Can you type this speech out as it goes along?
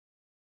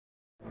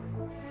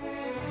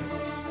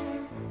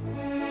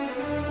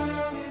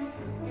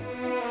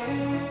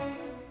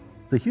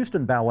The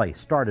Houston Ballet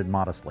started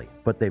modestly,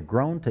 but they've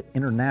grown to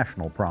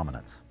international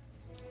prominence.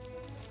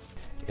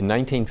 In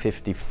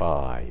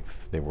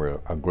 1955, there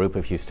were a group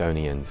of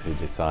Houstonians who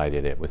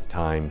decided it was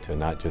time to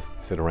not just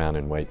sit around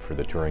and wait for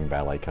the touring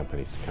ballet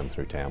companies to come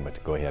through town, but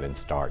to go ahead and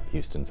start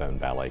Houston's own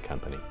ballet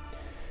company.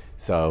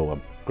 So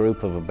a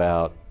group of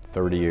about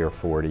 30 or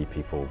 40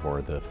 people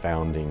were the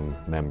founding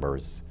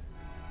members,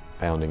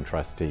 founding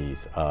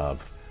trustees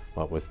of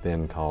what was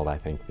then called, I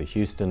think, the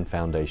Houston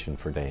Foundation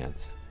for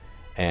Dance,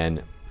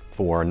 and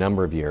for a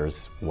number of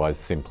years was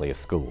simply a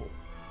school.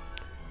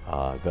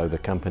 Though the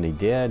company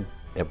did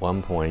at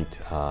one point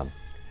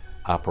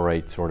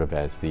operate sort of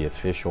as the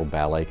official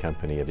ballet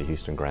company of the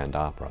Houston Grand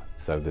Opera.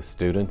 So the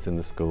students in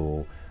the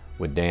school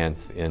would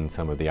dance in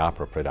some of the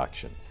opera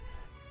productions.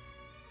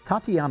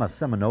 Tatiana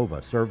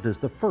Semenova served as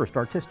the first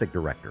artistic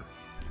director.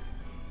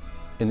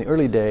 In the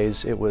early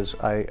days, it was,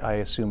 I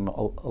assume,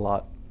 a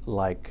lot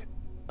like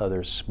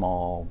other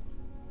small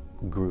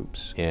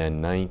groups. In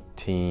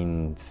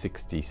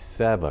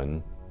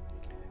 1967,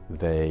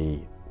 they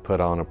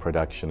put on a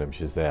production of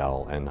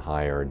Giselle and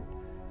hired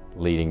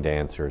leading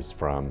dancers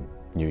from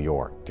New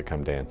York to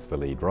come dance the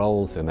lead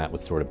roles, and that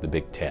was sort of the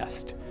big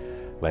test.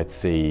 Let's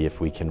see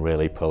if we can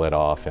really pull it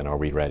off, and are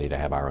we ready to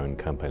have our own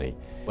company?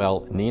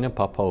 Well, Nina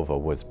Popova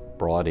was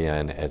brought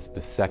in as the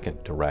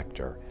second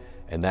director,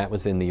 and that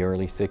was in the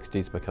early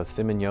 60s because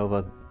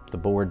Semenova, the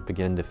board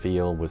began to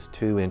feel, was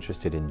too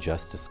interested in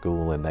just a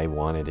school, and they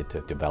wanted it to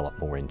develop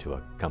more into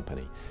a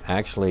company.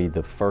 Actually,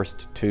 the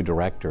first two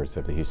directors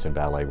of the Houston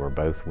Ballet were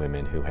both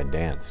women who had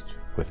danced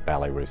with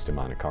Ballet Russe de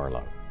Monte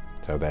Carlo.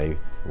 So they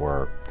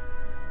were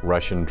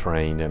Russian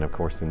trained, and of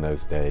course in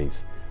those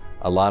days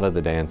a lot of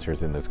the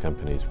dancers in those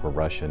companies were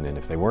Russian, and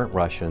if they weren't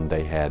Russian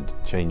they had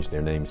changed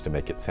their names to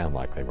make it sound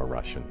like they were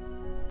Russian.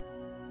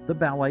 The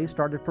ballet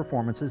started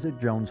performances at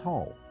Jones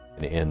Hall.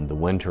 In the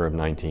winter of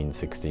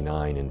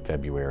 1969, in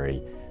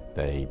February,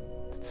 they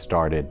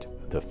started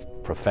the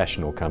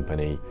professional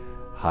company,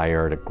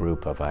 hired a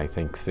group of I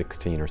think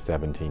 16 or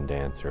 17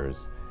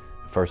 dancers.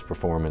 The first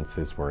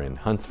performances were in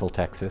Huntsville,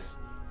 Texas,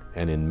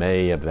 and in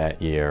May of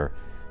that year,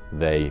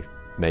 they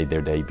made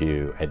their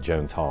debut at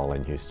Jones Hall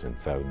in Houston.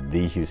 So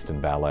the Houston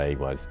Ballet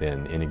was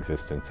then in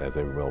existence as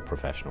a real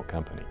professional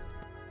company.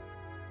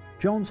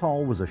 Jones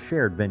Hall was a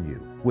shared venue,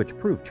 which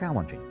proved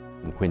challenging.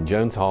 When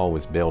Jones Hall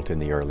was built in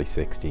the early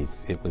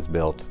 60s, it was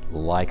built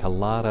like a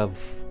lot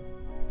of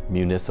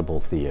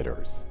municipal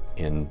theaters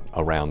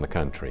around the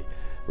country.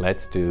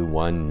 Let's do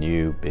one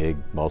new big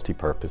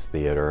multi-purpose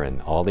theater,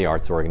 and all the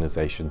arts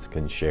organizations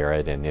can share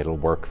it, and it'll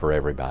work for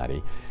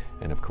everybody.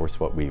 And of course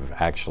what we've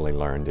actually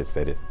learned is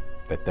that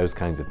those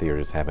kinds of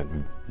theaters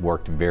haven't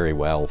worked very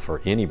well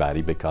for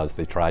anybody because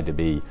they tried to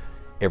be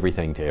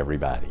everything to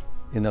everybody.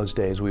 In those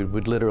days we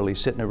would literally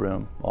sit in a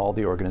room, all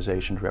the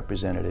organizations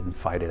represented, and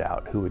fight it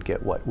out who would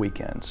get what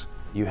weekends.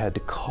 You had to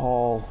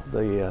call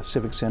the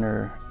Civic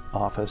Center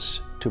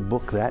office to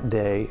book that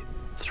day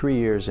 3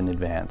 years in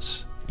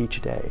advance,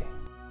 each day.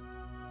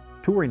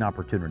 Touring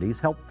opportunities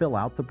helped fill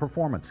out the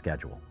performance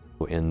schedule.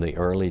 In the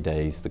early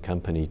days the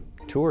company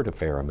toured a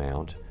fair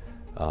amount.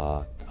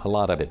 A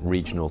lot of it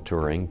regional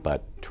touring,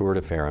 but toured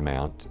a fair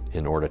amount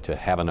in order to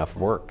have enough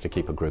work to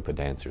keep a group of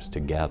dancers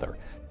together.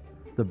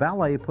 The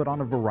ballet put on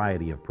a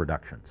variety of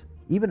productions,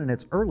 even in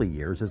its early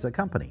years as a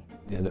company.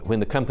 When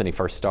the company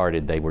first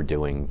started, they were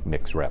doing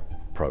mixed rep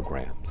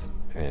programs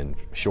and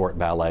short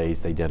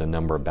ballets. They did a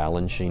number of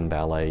Balanchine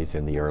ballets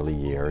in the early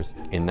years.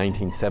 In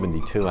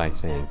 1972, I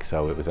think,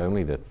 so it was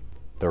only the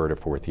third or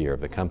fourth year of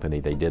the company,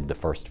 they did the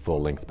first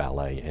full-length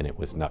ballet, and it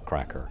was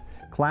Nutcracker.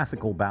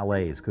 Classical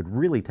ballets could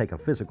really take a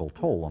physical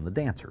toll on the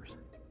dancers.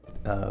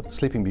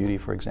 Sleeping Beauty,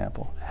 for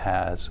example,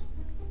 has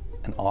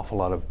an awful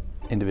lot of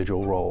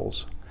individual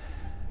roles,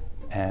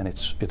 and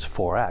it's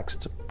 4 acts.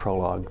 It's a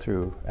prologue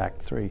through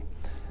Act 3.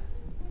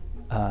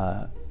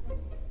 And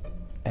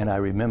I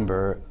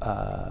remember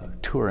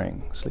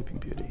touring Sleeping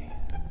Beauty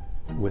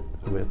with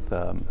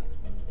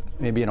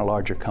maybe in a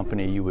larger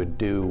company you would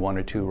do 1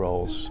 or 2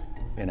 roles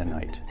in a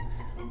night,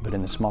 but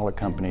in the smaller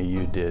company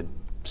you did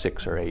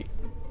 6 or 8.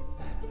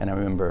 And I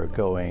remember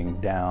going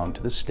down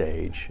to the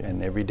stage,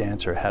 and every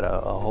dancer had a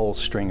whole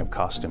string of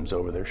costumes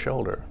over their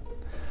shoulder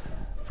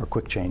for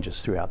quick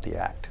changes throughout the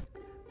act.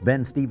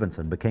 Ben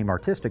Stevenson became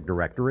artistic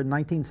director in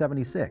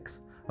 1976,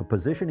 a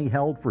position he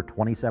held for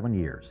 27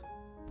 years.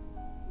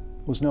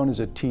 Was known as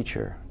a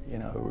teacher, you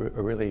know,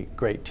 a really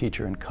great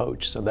teacher and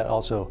coach, so that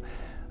also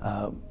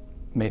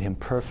made him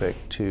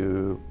perfect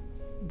to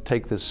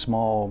take this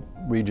small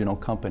regional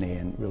company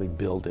and really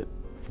build it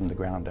from the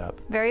ground up.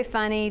 Very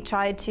funny,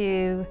 tried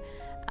to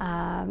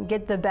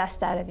get the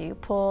best out of you,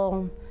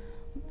 pull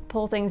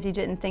things you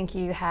didn't think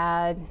you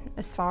had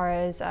as far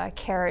as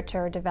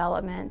character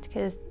development,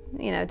 because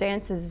you know,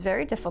 dance is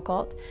very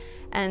difficult,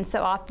 and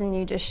so often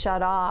you just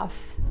shut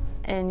off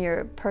in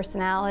your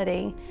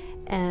personality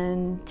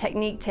and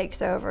technique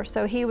takes over.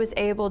 So he was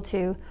able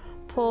to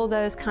pull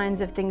those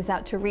kinds of things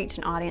out to reach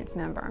an audience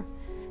member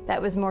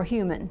that was more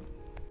human.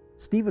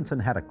 Stevenson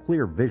had a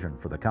clear vision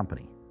for the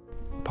company.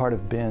 part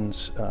of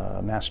Ben's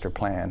master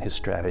plan, his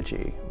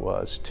strategy,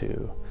 was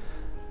to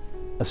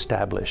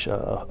establish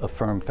a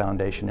firm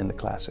foundation in the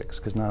classics,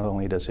 because not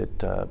only does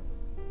it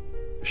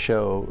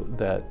show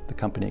that the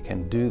company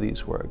can do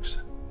these works,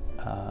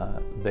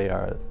 they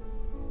are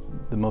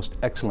the most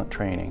excellent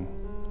training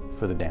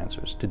for the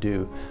dancers to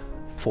do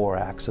 4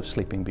 acts of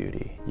Sleeping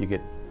Beauty. You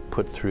get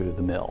put through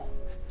the mill.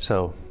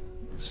 So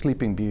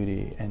Sleeping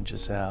Beauty and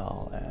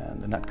Giselle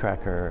and the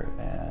Nutcracker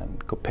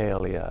and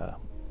Coppelia,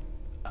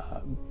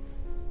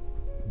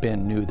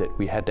 Ben knew that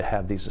we had to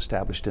have these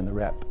established in the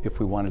rep if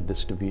we wanted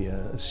this to be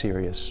a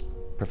serious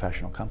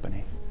professional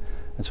company.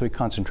 And so he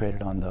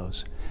concentrated on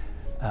those.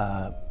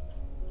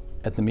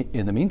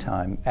 In the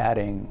meantime,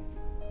 adding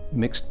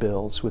mixed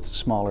bills with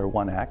smaller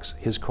 1-acts,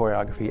 his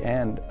choreography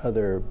and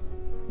other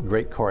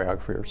great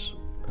choreographers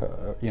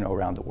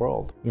around the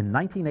world. In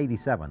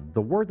 1987,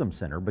 the Wortham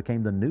Center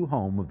became the new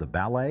home of the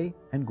ballet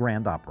and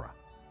grand opera.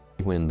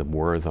 When the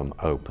Wortham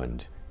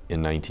opened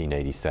in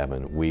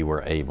 1987, we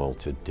were able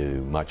to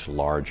do much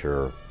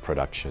larger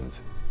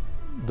productions.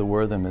 The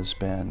Wortham has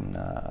been,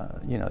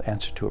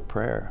 answer to a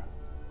prayer.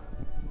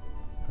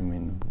 I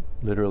mean,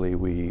 literally,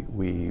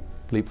 we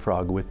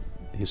leapfrog with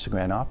the Houston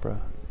Grand Opera,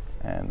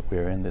 and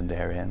we're in, then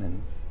they're in,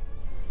 and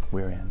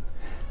we're in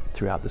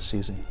throughout the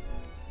season.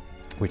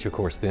 Which, of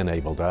course, then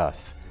enabled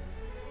us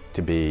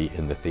to be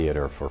in the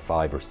theater for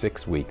 5 or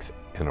 6 weeks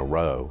in a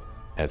row,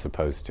 as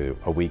opposed to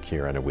a week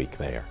here and a week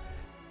there.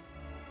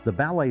 The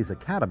ballet's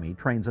academy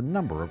trains a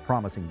number of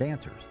promising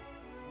dancers.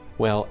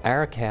 Well,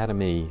 our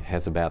academy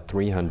has about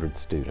 300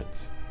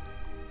 students.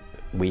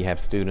 We have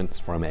students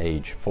from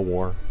age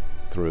 4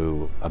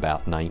 through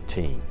about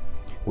 19.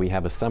 We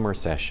have a summer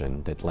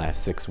session that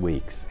lasts 6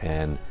 weeks,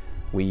 and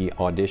we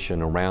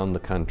audition around the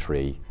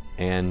country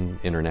and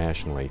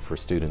internationally for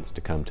students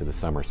to come to the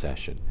summer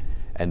session.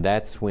 And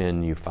that's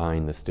when you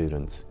find the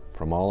students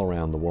from all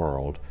around the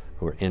world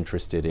who are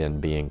interested in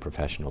being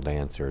professional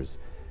dancers.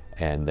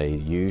 And they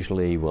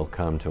usually will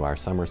come to our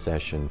summer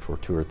session for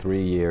 2 or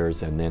 3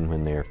 years, and then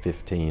when they're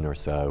 15 or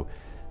so,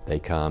 they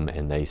come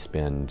and they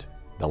spend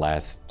the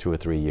last 2 or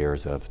 3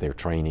 years of their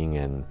training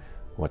and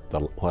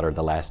what are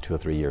the last 2 or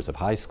 3 years of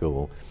high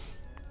school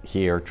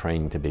here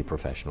training to be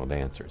professional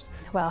dancers.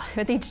 Well,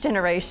 with each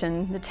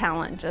generation, the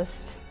talent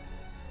just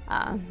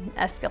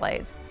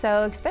escalates.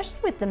 So especially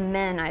with the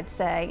men,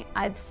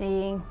 I'd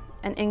see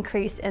an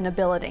increase in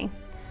ability.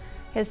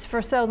 Because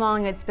for so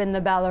long it's been the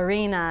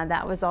ballerina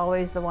that was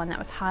always the one that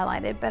was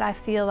highlighted, but I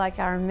feel like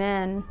our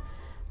men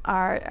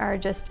are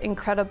just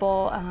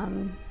incredible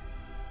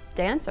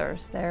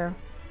dancers. They're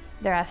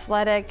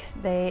athletic,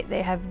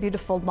 they have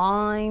beautiful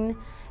line,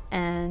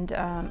 and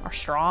are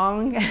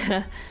strong,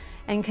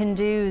 and can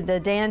do the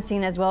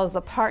dancing as well as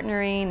the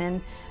partnering,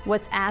 and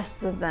what's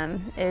asked of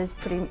them is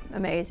pretty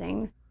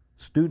amazing.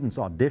 Students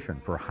audition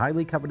for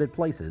highly coveted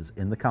places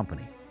in the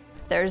company.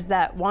 There's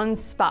that one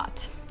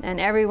spot, and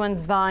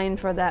everyone's vying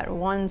for that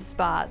one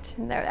spot.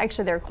 There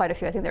are quite a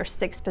few. I think there's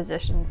 6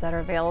 positions that are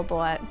available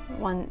at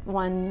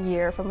one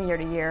year, from year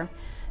to year.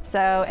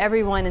 So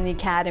everyone in the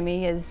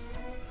academy is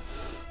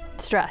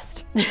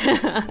stressed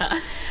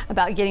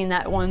about getting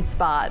that one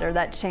spot or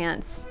that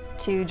chance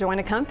to join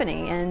a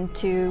company and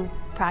to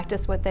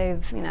practice what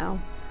they've,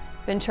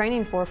 been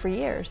training for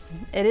years.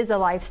 It is a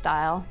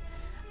lifestyle,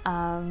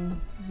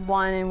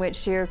 one in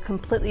which you're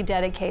completely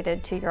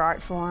dedicated to your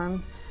art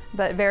form,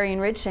 but very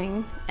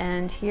enriching,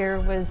 and here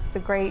was the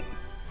great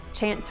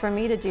chance for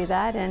me to do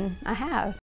that, and I have.